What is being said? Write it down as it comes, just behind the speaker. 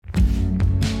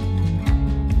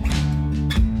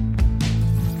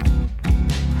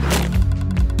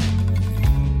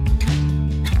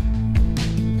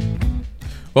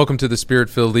Welcome to the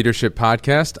Spirit-Filled Leadership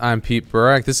Podcast. I'm Pete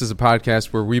Burak. This is a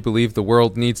podcast where we believe the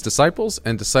world needs disciples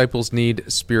and disciples need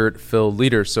Spirit-filled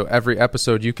leaders. So every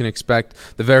episode you can expect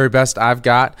the very best I've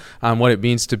got on what it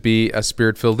means to be a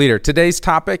Spirit-filled leader. Today's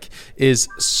topic is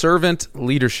servant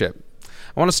leadership.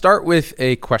 I want to start with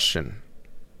a question.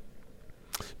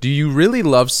 Do you really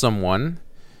love someone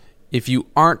if you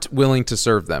aren't willing to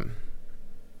serve them?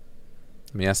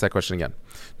 Let me ask that question again.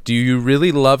 Do you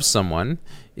really love someone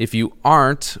if you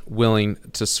aren't willing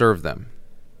to serve them?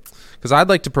 Because I'd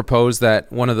like to propose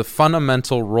that one of the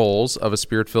fundamental roles of a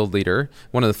Spirit-filled leader,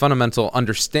 one of the fundamental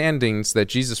understandings that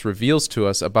Jesus reveals to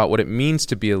us about what it means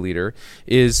to be a leader,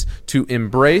 is to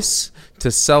embrace,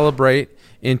 to celebrate,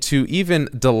 and to even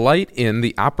delight in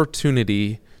the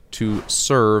opportunity to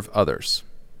serve others.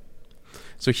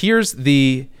 So here's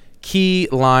the key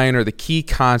line or the key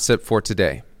concept for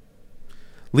today.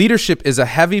 Leadership is a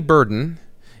heavy burden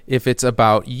if it's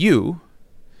about you.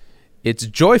 It's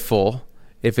joyful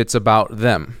if it's about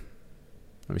them.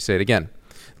 Let me say it again.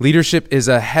 Leadership is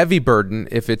a heavy burden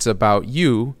if it's about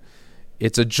you.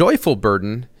 It's a joyful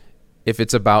burden if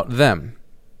it's about them.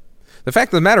 The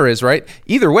fact of the matter is, right,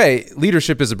 either way,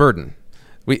 leadership is a burden.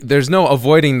 There's no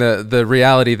avoiding the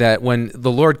reality that when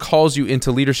the Lord calls you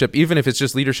into leadership, even if it's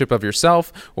just leadership of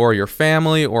yourself or your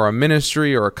family or a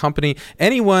ministry or a company,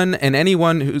 anyone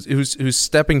who's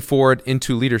stepping forward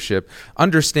into leadership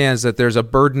understands that there's a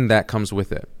burden that comes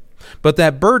with it. But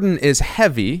that burden is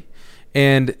heavy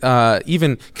and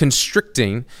even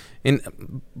constricting,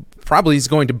 and probably is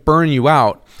going to burn you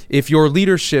out if your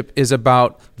leadership is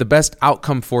about the best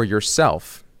outcome for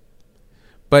yourself.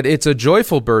 But it's a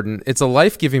joyful burden, it's a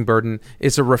life-giving burden,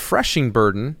 it's a refreshing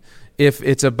burden if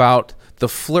it's about the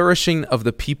flourishing of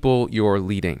the people you're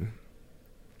leading.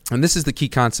 And this is the key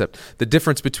concept, the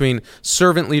difference between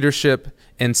servant leadership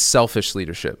and selfish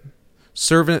leadership.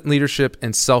 Servant leadership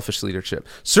and selfish leadership.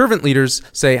 Servant leaders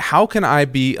say, how can I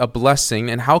be a blessing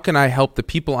and how can I help the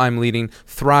people I'm leading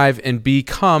thrive and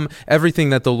become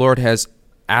everything that the Lord has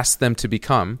asked them to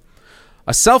become?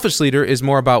 A selfish leader is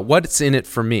more about what's in it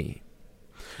for me.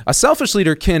 A selfish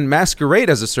leader can masquerade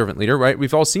as a servant leader, right?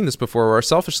 We've all seen this before, where a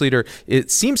selfish leader,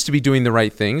 it seems to be doing the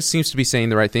right things, seems to be saying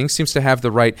the right things, seems to have the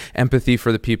right empathy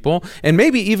for the people, and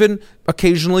maybe even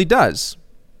occasionally does.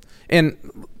 And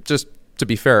just to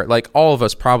be fair, like all of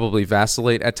us probably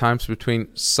vacillate at times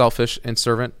between selfish and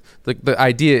servant. The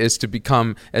idea is to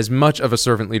become as much of a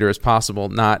servant leader as possible,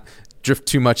 not drift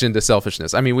too much into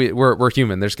selfishness. I mean, we're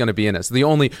human. There's going to be in us. The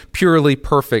only purely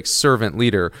perfect servant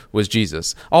leader was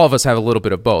Jesus. All of us have a little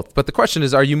bit of both. But the question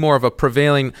is, are you more of a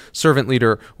prevailing servant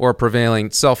leader or a prevailing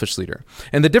selfish leader?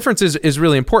 And the difference is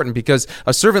really important, because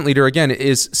a servant leader, again,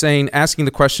 is asking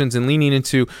the questions and leaning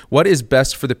into what is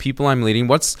best for the people I'm leading,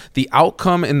 what's the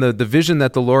outcome and the vision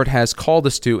that the Lord has called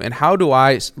us to, and how do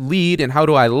I lead and how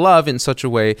do I love in such a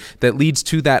way that leads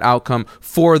to that outcome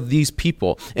for these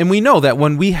people? And we know that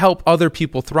when we help other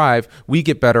people thrive, we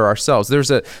get better ourselves.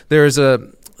 There's a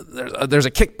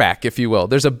kickback, if you will.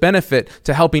 There's a benefit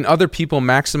to helping other people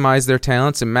maximize their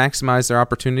talents and maximize their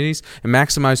opportunities and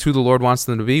maximize who the Lord wants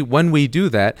them to be. When we do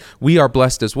that, we are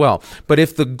blessed as well. But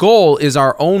if the goal is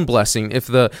our own blessing, if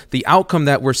the outcome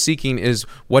that we're seeking is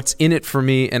what's in it for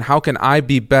me and how can I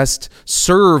be best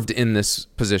served in this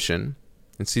position,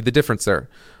 and see the difference there.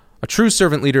 A true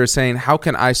servant leader is saying, how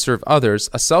can I serve others?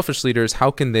 A selfish leader is,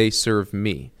 how can they serve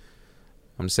me?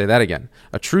 I'm going to say that again.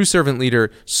 A true servant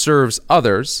leader serves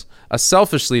others. A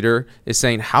selfish leader is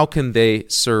saying, how can they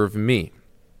serve me?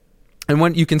 And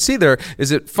what you can see there is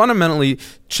it fundamentally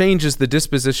changes the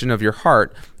disposition of your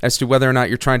heart as to whether or not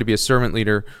you're trying to be a servant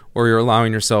leader or you're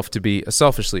allowing yourself to be a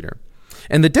selfish leader.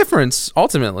 And the difference,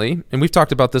 ultimately, and we've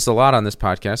talked about this a lot on this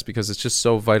podcast because it's just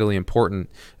so vitally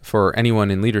important for anyone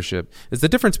in leadership, is the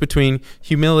difference between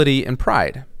humility and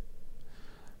pride.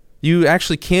 You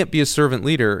actually can't be a servant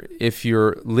leader if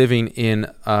you're living in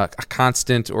a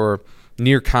constant or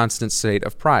near constant state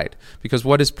of pride. Because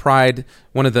what is pride?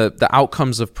 One of the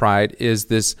outcomes of pride is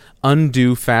this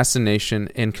undue fascination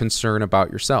and concern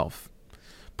about yourself.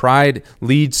 Pride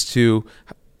leads to,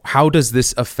 how does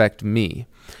this affect me?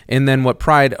 And then what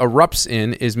pride erupts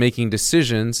in is making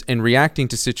decisions and reacting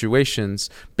to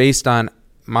situations based on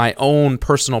my own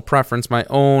personal preference, my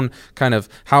own kind of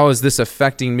how is this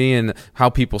affecting me and how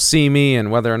people see me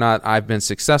and whether or not I've been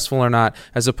successful or not,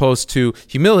 as opposed to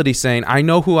humility saying, I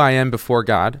know who I am before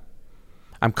God.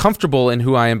 I'm comfortable in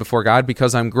who I am before God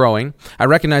because I'm growing. I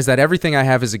recognize that everything I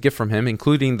have is a gift from Him,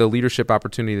 including the leadership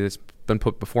opportunity that's been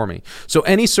put before me. So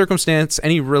any circumstance,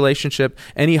 any relationship,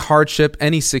 any hardship,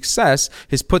 any success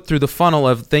is put through the funnel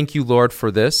of, thank you, Lord,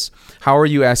 for this. How are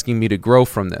you asking me to grow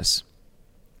from this?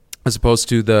 as opposed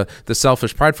to the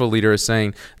selfish, prideful leader is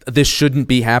saying, this shouldn't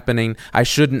be happening. I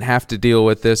shouldn't have to deal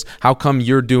with this. How come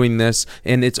you're doing this?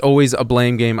 And it's always a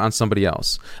blame game on somebody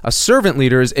else. A servant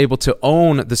leader is able to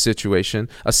own the situation.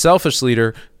 A selfish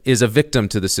leader is a victim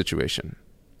to the situation.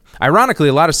 Ironically,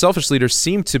 a lot of selfish leaders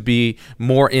seem to be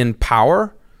more in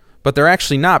power, but they're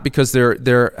actually not, because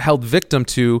they're held victim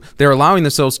to, they're allowing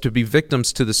themselves to be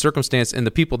victims to the circumstance and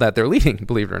the people that they're leading,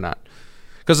 believe it or not.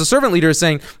 Because a servant leader is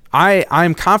saying,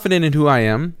 I'm confident in who I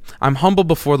am. I'm humble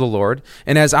before the Lord.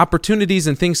 And as opportunities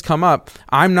and things come up,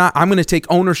 I'm going to take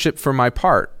ownership for my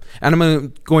part. And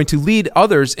I'm going to lead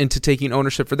others into taking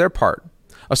ownership for their part.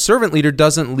 A servant leader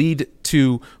doesn't lead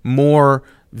to more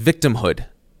victimhood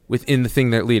within the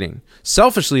thing they're leading.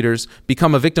 Selfish leaders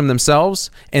become a victim themselves,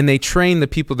 and they train the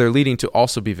people they're leading to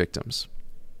also be victims.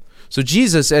 So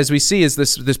Jesus, as we see, is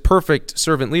this perfect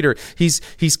servant leader.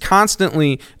 He's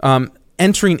constantly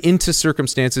entering into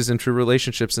circumstances, into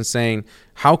relationships, and saying,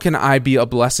 how can I be a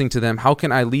blessing to them? How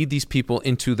can I lead these people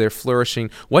into their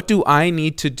flourishing? What do I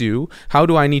need to do? How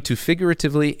do I need to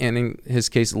figuratively, and in his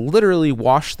case, literally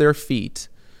wash their feet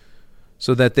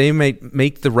so that they may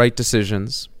make the right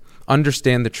decisions,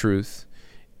 understand the truth,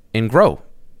 and grow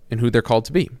in who they're called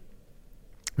to be?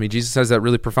 I mean, Jesus has that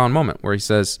really profound moment where he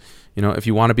says, if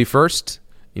you want to be first,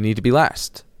 you need to be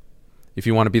last. If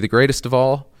you want to be the greatest of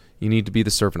all, you need to be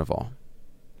the servant of all.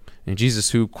 And Jesus,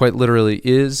 who quite literally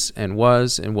is and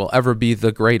was and will ever be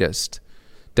the greatest,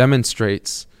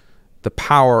 demonstrates the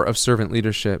power of servant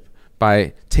leadership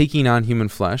by taking on human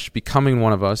flesh, becoming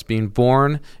one of us, being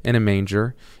born in a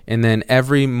manger, and then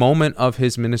every moment of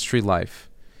his ministry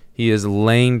life, he is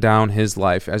laying down his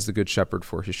life as the good shepherd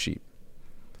for his sheep.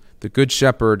 The good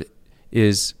shepherd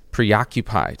is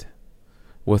preoccupied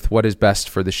with what is best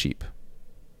for the sheep.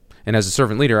 And as a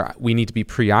servant leader, we need to be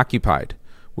preoccupied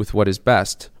with what is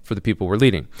best for the people we're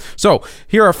leading. So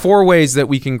here are 4 ways that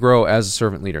we can grow as a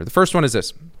servant leader. The first one is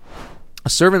this. A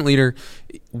servant leader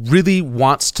really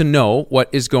wants to know what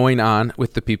is going on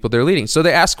with the people they're leading. So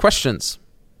they ask questions.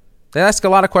 They ask a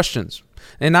lot of questions.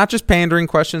 And not just pandering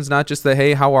questions, not just the,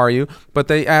 hey, how are you? But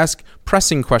they ask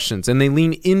pressing questions, and they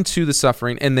lean into the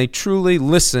suffering, and they truly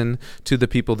listen to the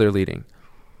people they're leading.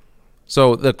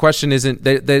 So the question isn't,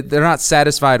 they're not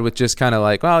satisfied with just kind of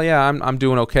like, well, yeah, I'm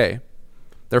doing okay.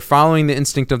 They're following the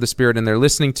instinct of the Spirit, and they're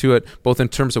listening to it both in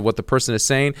terms of what the person is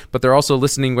saying, but they're also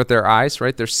listening with their eyes,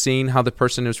 right? They're seeing how the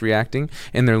person is reacting,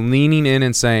 and they're leaning in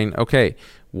and saying, okay,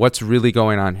 what's really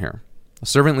going on here? A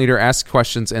servant leader asks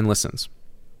questions and listens.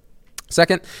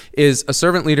 Second is a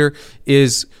servant leader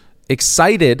is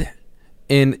excited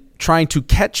in trying to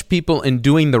catch people in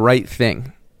doing the right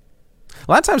thing.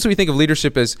 A lot of times we think of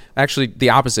leadership as actually the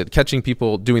opposite, catching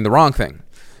people doing the wrong thing,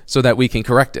 so that we can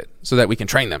correct it, so that we can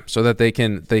train them, so that they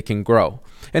can grow.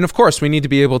 And of course, we need to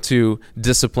be able to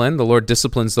discipline. The Lord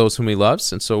disciplines those whom he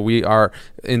loves, and so we are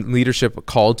in leadership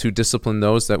called to discipline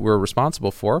those that we're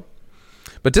responsible for.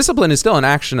 But discipline is still an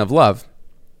action of love.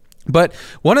 But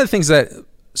one of the things that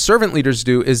servant leaders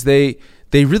do is they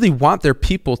really want their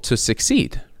people to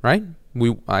succeed, right?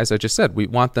 As I just said, we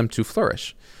want them to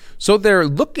flourish. So they're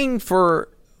looking for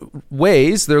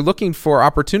ways, they're looking for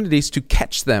opportunities to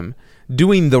catch them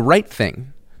doing the right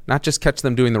thing, not just catch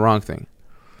them doing the wrong thing.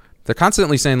 They're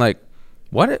constantly saying, like,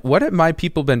 what have my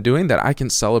people been doing that I can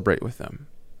celebrate with them,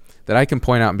 that I can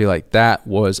point out and be like, that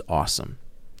was awesome.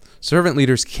 Servant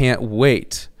leaders can't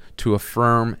wait to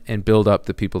affirm and build up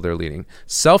the people they're leading.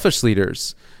 Selfish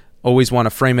leaders always want to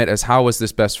frame it as, how is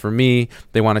this best for me?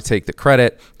 They want to take the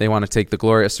credit. They want to take the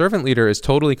glory. A servant leader is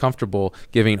totally comfortable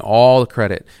giving all the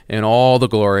credit and all the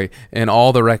glory and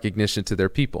all the recognition to their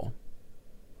people.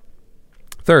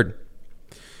 Third,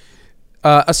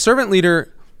 a servant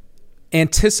leader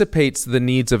anticipates the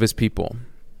needs of his people.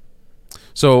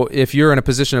 So if you're in a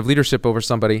position of leadership over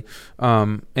somebody,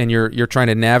 and you're trying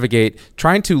to navigate,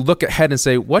 trying to look ahead and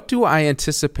say, what do I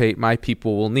anticipate my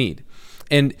people will need?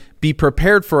 And be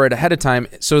prepared for it ahead of time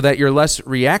so that you're less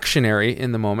reactionary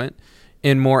in the moment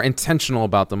and more intentional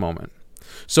about the moment.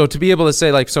 So to be able to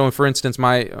say, like, so for instance,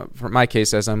 for my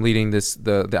case, as I'm leading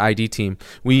the ID team,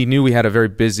 we knew we had a very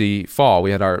busy fall.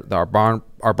 We had our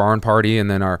barn party,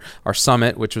 and then our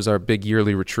summit, which was our big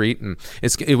yearly retreat, and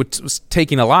it was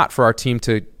taking a lot for our team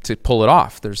to pull it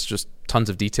off. There's just tons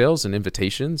of details and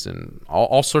invitations and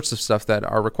all sorts of stuff that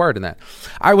are required in that.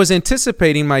 I was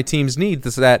anticipating my team's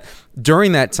needs, that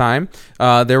during that time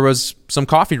there was some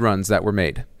coffee runs that were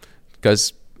made,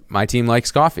 because my team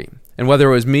likes coffee. And whether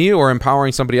it was me or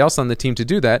empowering somebody else on the team to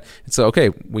do that, it's okay,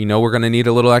 we know we're going to need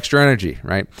a little extra energy,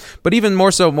 right? But even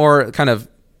more kind of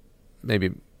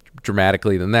maybe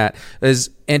dramatically than that,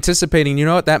 is anticipating,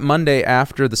 that Monday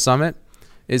after the summit,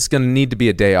 it's going to need to be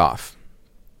a day off.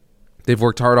 They've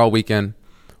worked hard all weekend.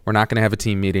 We're not going to have a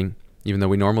team meeting, even though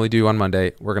we normally do on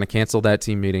Monday. We're going to cancel that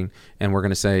team meeting, and we're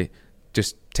going to say,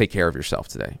 just take care of yourself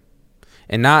today.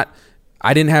 And I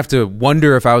didn't have to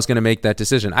wonder if I was going to make that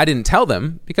decision. I didn't tell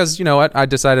them because, you know what, I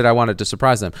decided I wanted to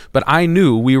surprise them. But I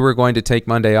knew we were going to take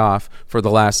Monday off for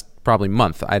the last probably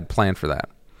month. I had planned for that,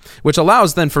 which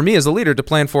allows then for me as a leader to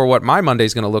plan for what my Monday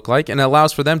is going to look like, and it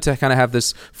allows for them to kind of have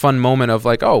this fun moment of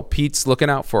like, oh, Pete's looking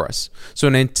out for us.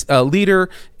 So a leader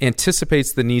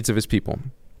anticipates the needs of his people.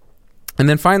 And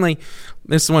then finally,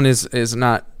 this one is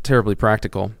not terribly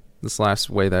practical, this last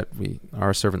way that we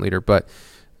are a servant leader, but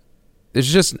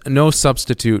there's just no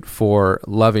substitute for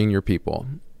loving your people,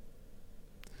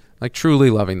 like truly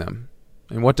loving them.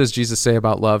 And what does Jesus say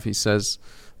about love? He says,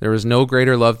 there is no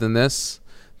greater love than this,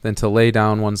 than to lay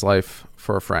down one's life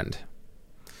for a friend.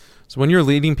 So when you're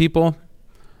leading people,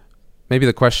 maybe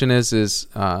the question is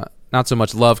not so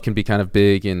much love can be kind of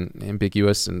big and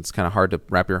ambiguous, and it's kind of hard to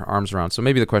wrap your arms around. So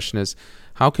maybe the question is,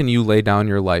 how can you lay down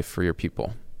your life for your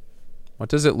people? What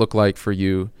does it look like for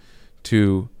you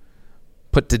to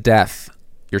put to death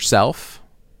yourself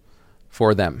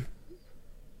for them?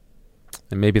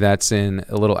 And maybe that's in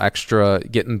a little extra,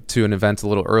 getting to an event a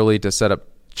little early to set up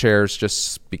chairs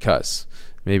just because.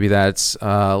 Maybe that's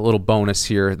a little bonus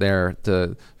here, there,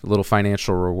 a little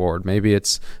financial reward. Maybe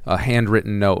it's a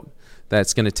handwritten note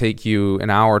that's going to take you an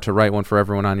hour to write one for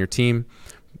everyone on your team,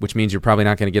 which means you're probably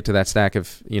not going to get to that stack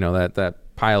of, that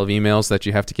pile of emails that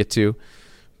you have to get to.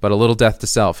 But a little death to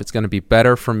self. It's going to be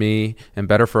better for me and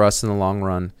better for us in the long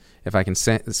run if I can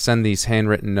send these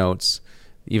handwritten notes,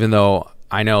 even though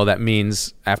I know that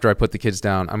means after I put the kids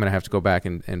down, I'm going to have to go back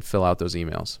and fill out those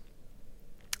emails.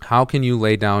 How can you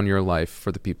lay down your life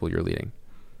for the people you're leading?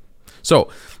 So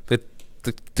the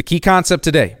key concept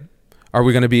today, are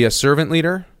we going to be a servant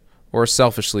leader or a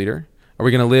selfish leader? Are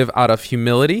we going to live out of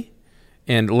humility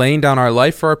and laying down our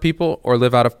life for our people, or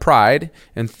live out of pride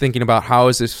and thinking about how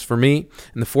is this for me?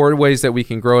 And the 4 ways that we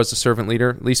can grow as a servant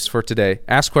leader, at least for today: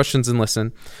 ask questions and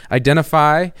listen,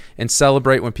 identify and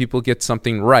celebrate when people get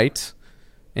something right,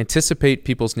 anticipate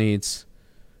people's needs,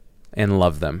 and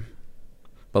love them.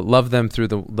 But love them through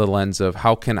the lens of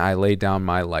how can I lay down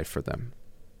my life for them?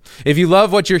 If you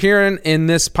love what you're hearing in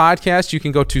this podcast, you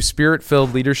can go to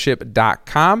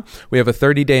spiritfilledleadership.com. We have a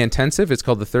 30-day intensive. It's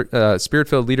called the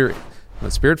Spirit-Filled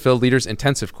Leaders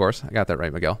Intensive Course. I got that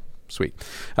right, Miguel. Sweet.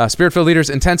 Spirit-Filled Leaders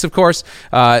Intensive Course.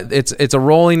 It's a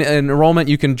rolling enrollment.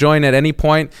 You can join at any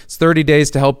point. It's 30 days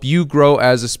to help you grow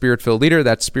as a Spirit-Filled leader.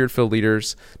 That's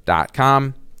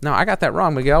spiritfilledleaders.com. No, I got that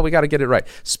wrong, Miguel. We got to get it right.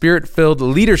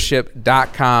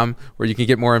 spiritfilledleadership.com, where you can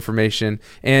get more information.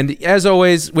 And as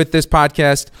always with this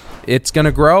podcast, it's going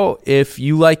to grow if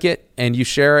you like it and you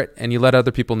share it and you let other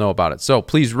people know about it. So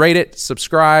please rate it,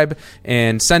 subscribe,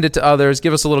 and send it to others.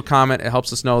 Give us a little comment. It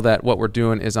helps us know that what we're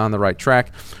doing is on the right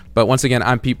track. But once again,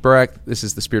 I'm Pete Burak. This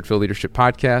is the Spirit-Filled Leadership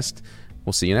Podcast.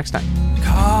 We'll see you next time.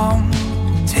 Come,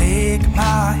 take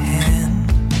my hand.